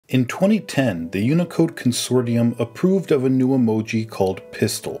In 2010, the Unicode consortium approved of a new emoji called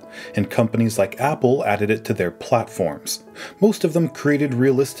Pistol, and companies like Apple added it to their platforms. Most of them created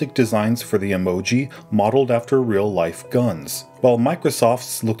realistic designs for the emoji modeled after real-life guns, while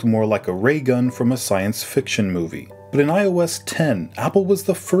Microsoft's looked more like a ray gun from a science fiction movie. But in iOS 10, Apple was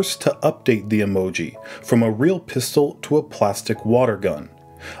the first to update the emoji from a real pistol to a plastic water gun.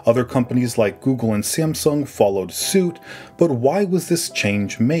 Other companies like Google and Samsung followed suit, but why was this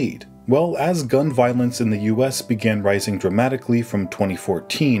change made? Well, as gun violence in the US began rising dramatically from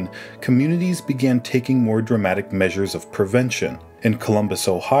 2014, communities began taking more dramatic measures of prevention. In Columbus,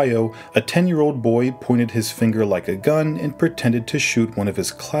 Ohio, a 10-year-old boy pointed his finger like a gun and pretended to shoot one of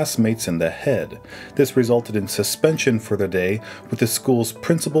his classmates in the head. This resulted in suspension for the day, with the school's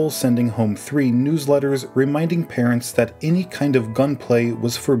principal sending home 3 newsletters reminding parents that any kind of gunplay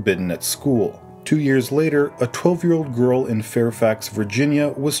was forbidden at school. 2 years later, a 12-year-old girl in Fairfax, Virginia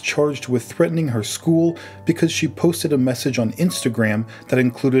was charged with threatening her school because she posted a message on Instagram that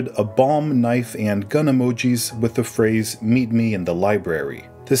included a bomb, knife, and gun emojis with the phrase, "Meet me in the library."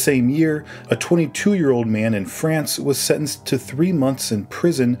 The same year, a 22-year-old man in France was sentenced to 3 months in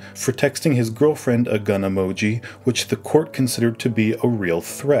prison for texting his girlfriend a gun emoji, which the court considered to be a real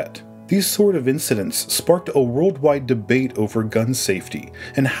threat. These sort of incidents sparked a worldwide debate over gun safety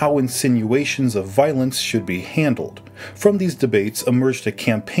and how insinuations of violence should be handled. From these debates emerged a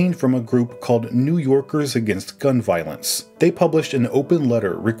campaign from a group called New Yorkers Against Gun Violence. They published an open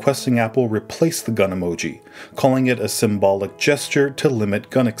letter requesting Apple replace the gun emoji, calling it a symbolic gesture to limit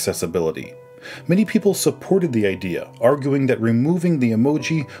gun accessibility. Many people supported the idea, arguing that removing the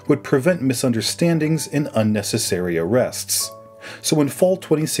emoji would prevent misunderstandings and unnecessary arrests. So in fall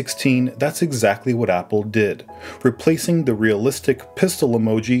 2016, that's exactly what Apple did, replacing the realistic pistol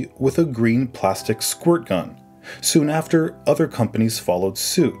emoji with a green plastic squirt gun. Soon after, other companies followed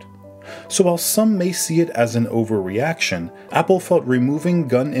suit. So while some may see it as an overreaction, Apple felt removing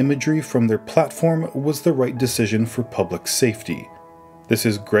gun imagery from their platform was the right decision for public safety. This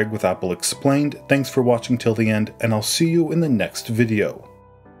is Greg with Apple Explained. Thanks for watching till the end, and I'll see you in the next video.